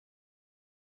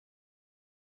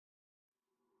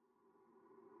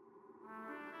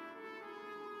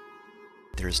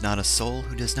There is not a soul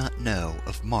who does not know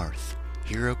of Marth,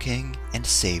 Hero King and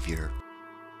Savior,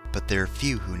 but there are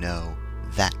few who know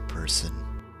that person.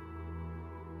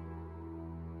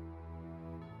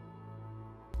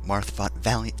 Marth fought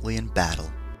valiantly in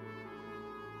battle,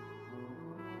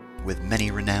 with many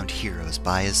renowned heroes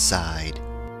by his side,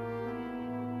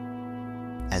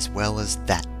 as well as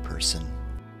that person.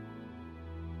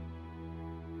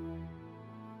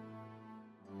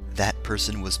 That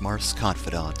person was Marth's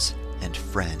confidant and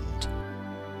friend,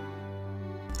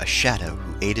 a shadow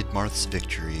who aided Marth's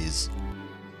victories.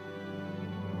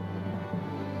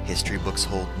 History books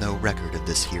hold no record of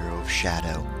this hero of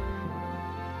Shadow,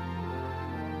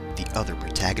 the other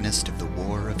protagonist of the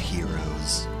War of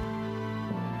Heroes.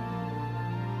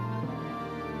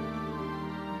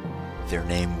 Their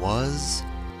name was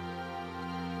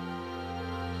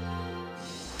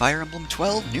Fire Emblem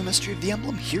 12 New Mystery of the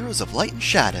Emblem Heroes of Light and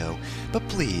Shadow. But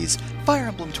please, Fire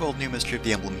Emblem 12 New Mystery of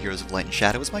the Emblem Heroes of Light and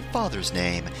Shadow is my father's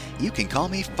name. You can call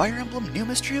me Fire Emblem New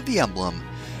Mystery of the Emblem.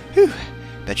 Whew,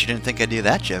 bet you didn't think I'd do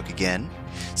that joke again.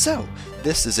 So,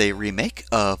 this is a remake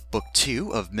of Book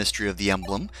 2 of Mystery of the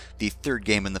Emblem, the third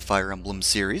game in the Fire Emblem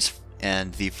series,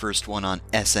 and the first one on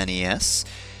SNES.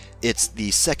 It's the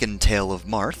second tale of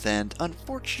Marth, and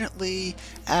unfortunately,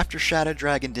 after Shadow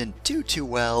Dragon didn't do too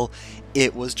well,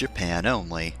 it was Japan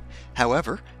only.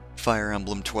 However, Fire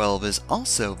Emblem 12 is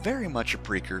also very much a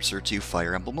precursor to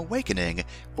Fire Emblem Awakening.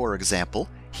 For example,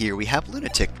 here we have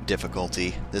Lunatic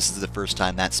difficulty. This is the first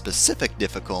time that specific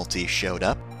difficulty showed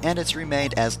up, and it's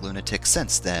remained as Lunatic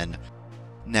since then.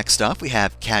 Next off, we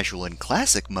have Casual and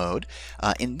Classic mode.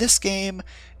 In this game,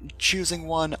 choosing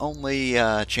one only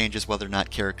changes whether or not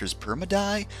characters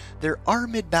perma-die. There are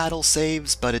mid-battle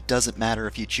saves, but it doesn't matter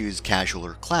if you choose Casual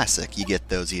or Classic. You get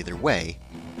those either way.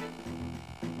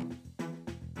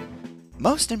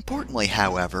 Most importantly,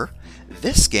 however,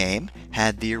 this game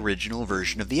had the original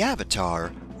version of the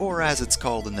avatar, or as it's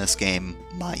called in this game,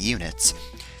 My Units.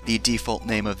 The default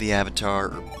name of the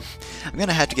avatar, I'm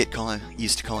gonna have to get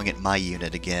used to calling it My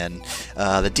Unit again.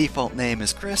 The default name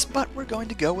is Chris, but we're going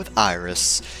to go with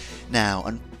Iris. Now,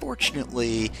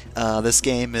 unfortunately, this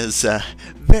game is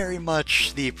very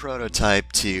much the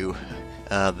prototype to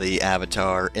the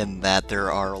avatar, in that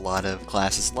there are a lot of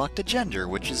classes locked to gender,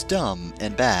 which is dumb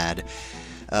and bad.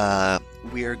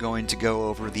 We are going to go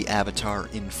over the avatar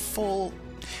in full.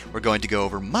 We're going to go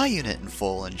over My Unit in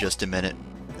full in just a minute.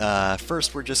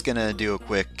 First, we're just going to do a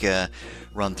quick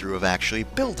run-through of actually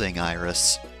building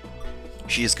Iris.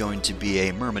 She is going to be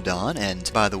a Myrmidon, and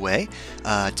by the way,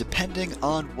 depending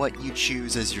on what you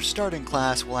choose as your starting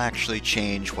class will actually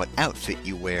change what outfit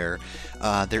you wear.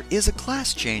 There is a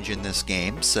class change in this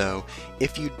game, so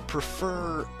if you'd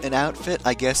prefer an outfit,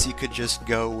 I guess you could just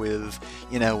go with,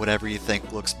 you know, whatever you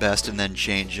think looks best and then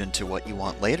change into what you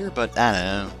want later, but I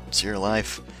don't know, it's your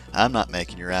life. I'm not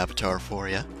making your avatar for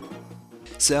you.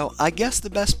 So, I guess the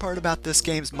best part about this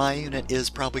game's My Unit is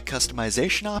probably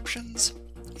customization options.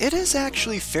 It is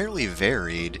actually fairly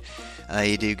varied.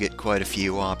 You do get quite a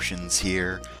few options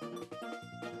here.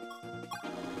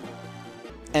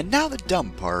 And now the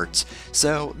dumb part.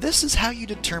 So, this is how you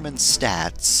determine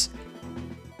stats.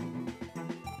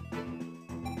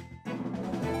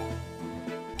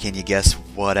 Can you guess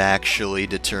what actually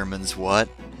determines what?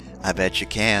 I bet you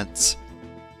can't.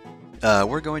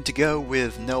 We're going to go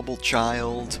with Noble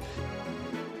Child,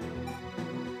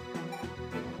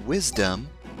 Wisdom,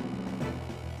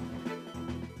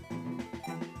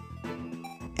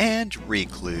 and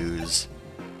Recluse.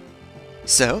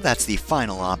 So that's the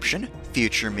final option.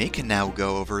 Future me can now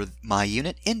go over My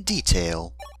Unit in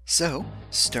detail. So,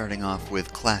 starting off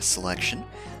with class selection,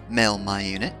 male My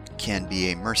Unit can be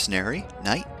a mercenary,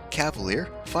 knight, cavalier,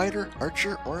 fighter,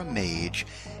 archer, or a mage.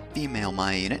 Female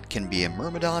My Unit can be a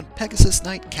Myrmidon, Pegasus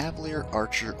Knight, Cavalier,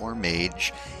 Archer, or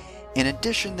Mage. In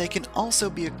addition, they can also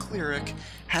be a Cleric,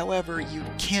 however, you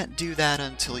can't do that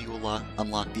until you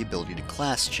unlock the ability to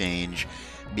class change,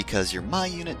 because your My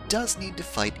Unit does need to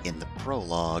fight in the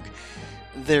prologue.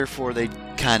 Therefore, they'd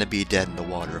kinda be dead in the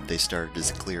water if they started as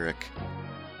a Cleric.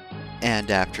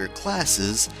 And after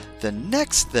classes, the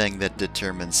next thing that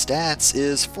determines stats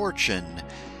is Fortune.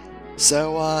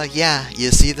 So, yeah, you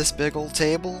see this big old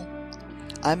table?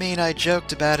 I mean, I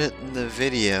joked about it in the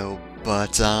video,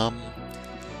 but,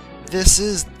 this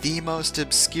is the most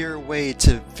obscure way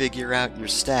to figure out your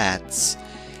stats,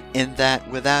 in that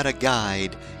without a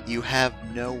guide, you have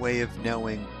no way of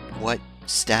knowing what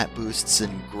stat boosts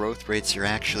and growth rates you're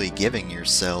actually giving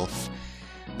yourself.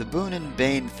 The Boon and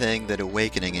Bane thing that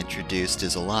Awakening introduced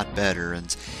is a lot better,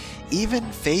 and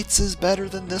even Fates is better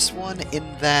than this one in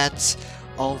that,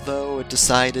 although it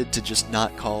decided to just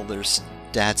not call their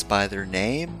stats by their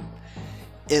name,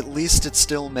 at least it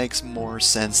still makes more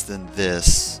sense than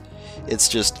this. It's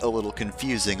just a little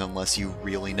confusing unless you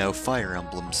really know Fire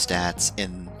Emblem stats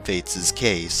in Fates'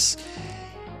 case.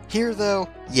 Here though,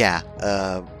 yeah,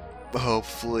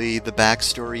 hopefully the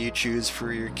backstory you choose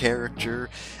for your character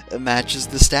matches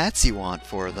the stats you want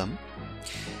for them.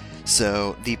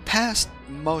 So the past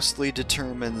mostly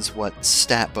determines what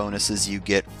stat bonuses you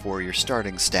get for your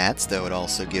starting stats, though it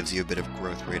also gives you a bit of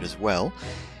growth rate as well.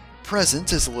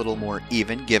 Present is a little more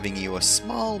even, giving you a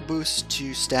small boost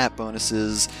to stat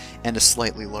bonuses and a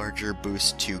slightly larger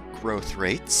boost to growth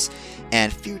rates,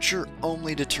 and future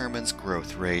only determines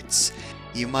growth rates.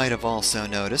 You might have also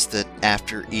noticed that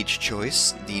after each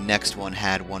choice, the next one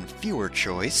had one fewer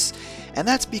choice, and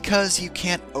that's because you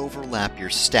can't overlap your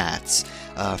stats.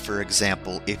 For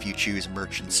example, if you choose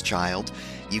Merchant's Child,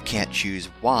 you can't choose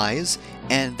Wise,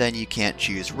 and then you can't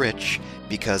choose Rich,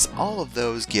 because all of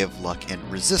those give luck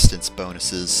and resistance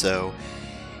bonuses, so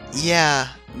yeah,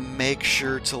 make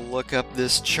sure to look up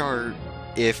this chart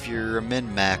if you're a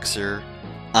min-maxer.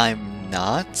 I'm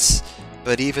not,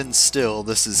 but even still,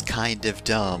 this is kind of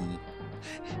dumb.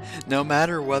 No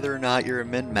matter whether or not you're a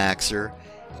min-maxer,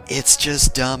 it's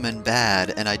just dumb and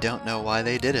bad, and I don't know why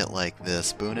they did it like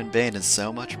this. Boon and Bane is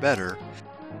so much better.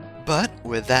 But,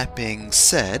 with that being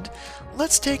said,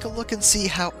 let's take a look and see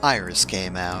how Iris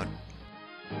came out.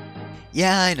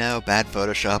 Yeah, I know, bad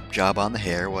Photoshop, job on the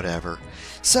hair, whatever.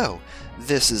 So,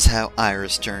 this is how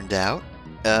Iris turned out.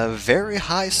 A very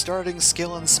high starting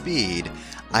skill and speed.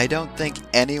 I don't think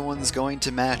anyone's going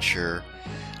to match her.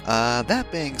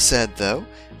 That being said, though,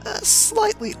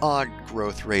 slightly odd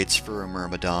growth rates for a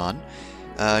Myrmidon.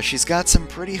 She's got some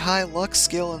pretty high luck,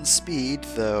 skill, and speed,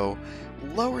 though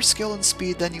lower skill and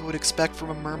speed than you would expect from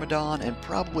a Myrmidon, and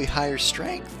probably higher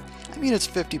strength. I mean, it's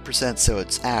 50%, so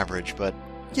it's average, but,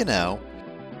 you know.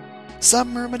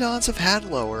 Some Myrmidons have had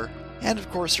lower, and of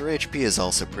course her HP is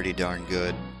also pretty darn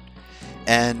good.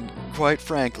 And, quite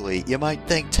frankly, you might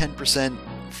think 10%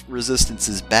 resistance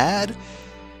is bad.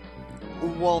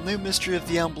 While New Mystery of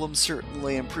the Emblem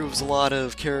certainly improves a lot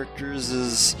of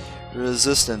characters'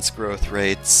 resistance growth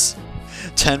rates,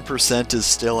 10% is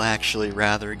still actually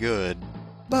rather good.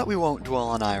 But we won't dwell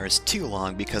on Iris too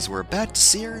long because we're about to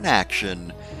see her in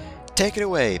action. Take it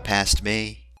away, past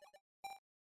me.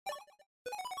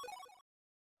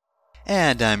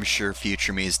 And I'm sure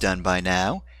future me is done by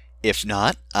now. If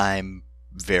not, I'm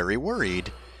very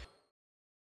worried.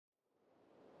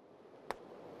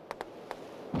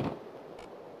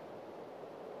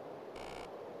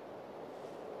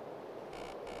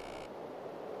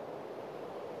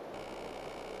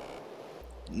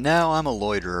 Now I'm a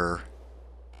loiterer.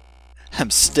 I'm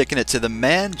sticking it to the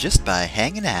man just by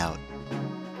hanging out.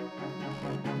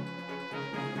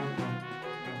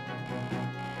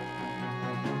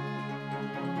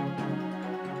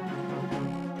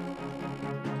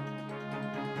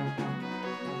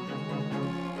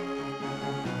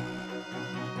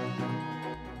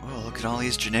 Whoa, look at all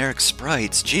these generic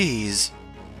sprites, jeez.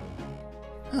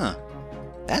 Huh,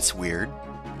 that's weird.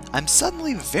 I'm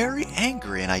suddenly very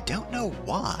angry and I don't know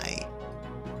why.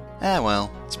 Ah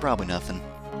well, it's probably nothing.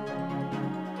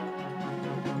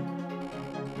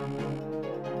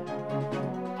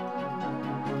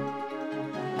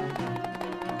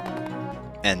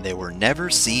 And they were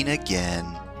never seen again.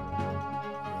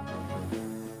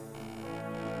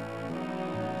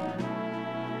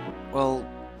 Well,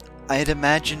 I'd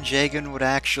imagine Jagan would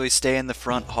actually stay in the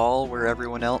front hall where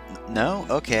everyone else... No?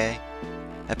 Okay.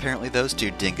 Apparently those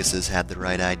two dinkuses had the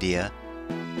right idea.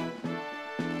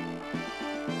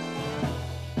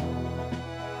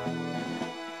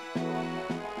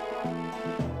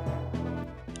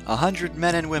 100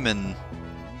 men and women.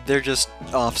 They're just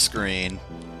off-screen.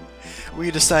 We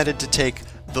decided to take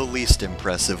the least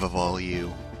impressive of all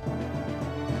you.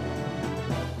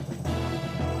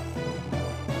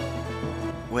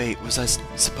 Wait, was I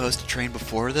supposed to train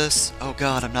before this? Oh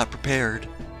god, I'm not prepared.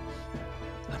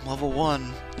 I'm level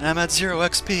 1, and I'm at 0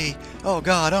 XP. Oh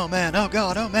god, oh man, oh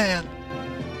god, oh man!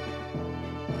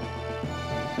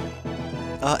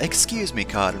 Excuse me,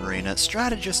 Katarina.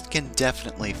 Strategists can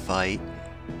definitely fight,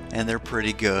 and they're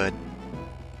pretty good.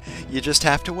 You just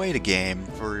have to wait a game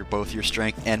for both your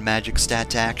strength and magic stat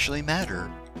to actually matter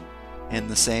in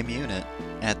the same unit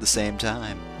at the same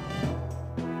time.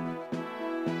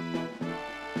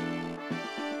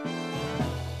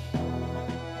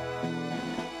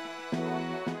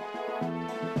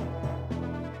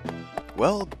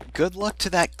 Well, good luck to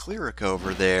that cleric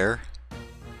over there.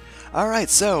 Alright,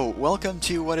 so, welcome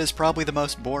to what is probably the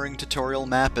most boring tutorial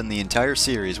map in the entire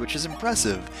series, which is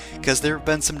impressive, because there have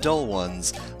been some dull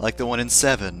ones, like the one in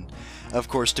 7. Of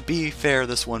course, to be fair,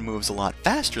 this one moves a lot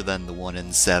faster than the one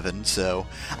in 7, so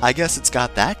I guess it's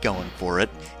got that going for it.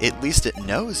 At least it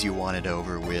knows you want it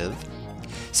over with.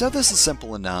 So this is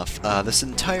simple enough. This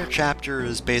entire chapter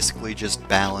is basically just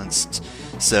balanced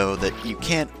so that you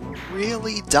can't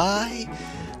really die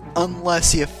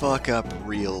unless you fuck up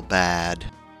real bad.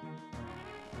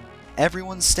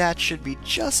 Everyone's stats should be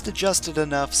just adjusted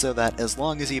enough so that as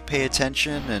long as you pay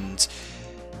attention and,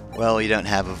 well, you don't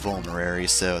have a vulnerary,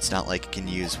 so it's not like you can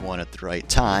use one at the right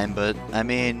time, but, I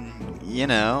mean, you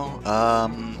know,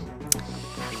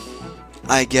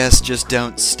 I guess just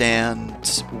don't stand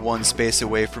one space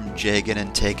away from Jagan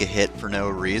and take a hit for no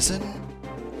reason?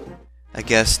 I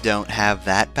guess don't have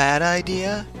that bad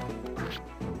idea?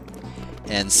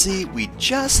 And see, we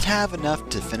just have enough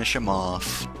to finish him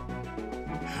off.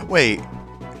 Wait,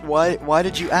 why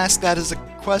did you ask that as a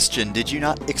question? Did you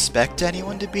not expect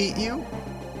anyone to beat you?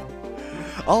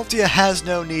 Altia has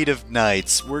no need of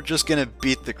knights. We're just gonna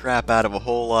beat the crap out of a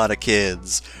whole lot of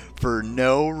kids. For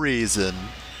no reason.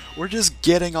 We're just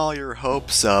getting all your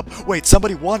hopes up. Wait,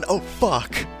 somebody won? Oh,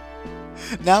 fuck!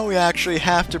 Now we actually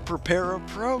have to prepare a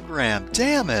program.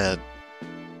 Damn it!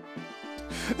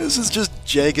 This is just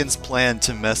Jagan's plan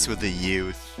to mess with the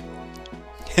youth.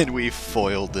 And we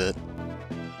foiled it.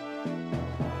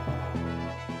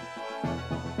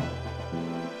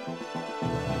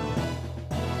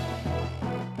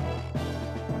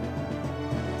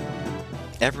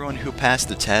 Everyone who passed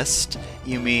the test?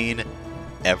 You mean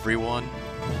everyone?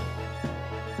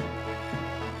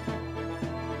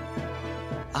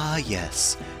 Ah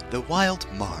yes, the wild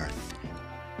marth.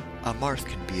 A marth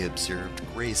can be observed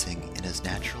grazing in his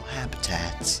natural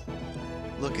habitats.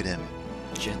 Look at him,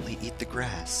 gently eat the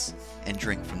grass, and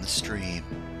drink from the stream,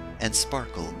 and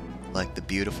sparkle like the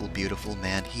beautiful, beautiful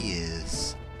man he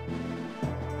is.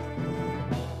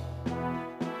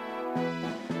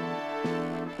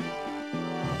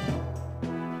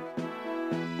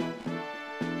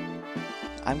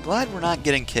 I'm glad we're not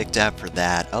getting kicked out for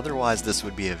that, otherwise this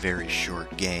would be a very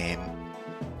short game.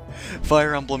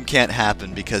 Fire Emblem can't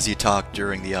happen because you talked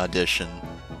during the audition.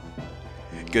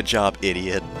 Good job,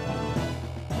 idiot.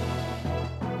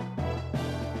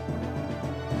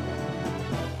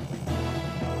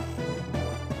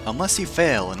 Unless you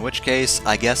fail, in which case,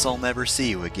 I guess I'll never see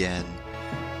you again.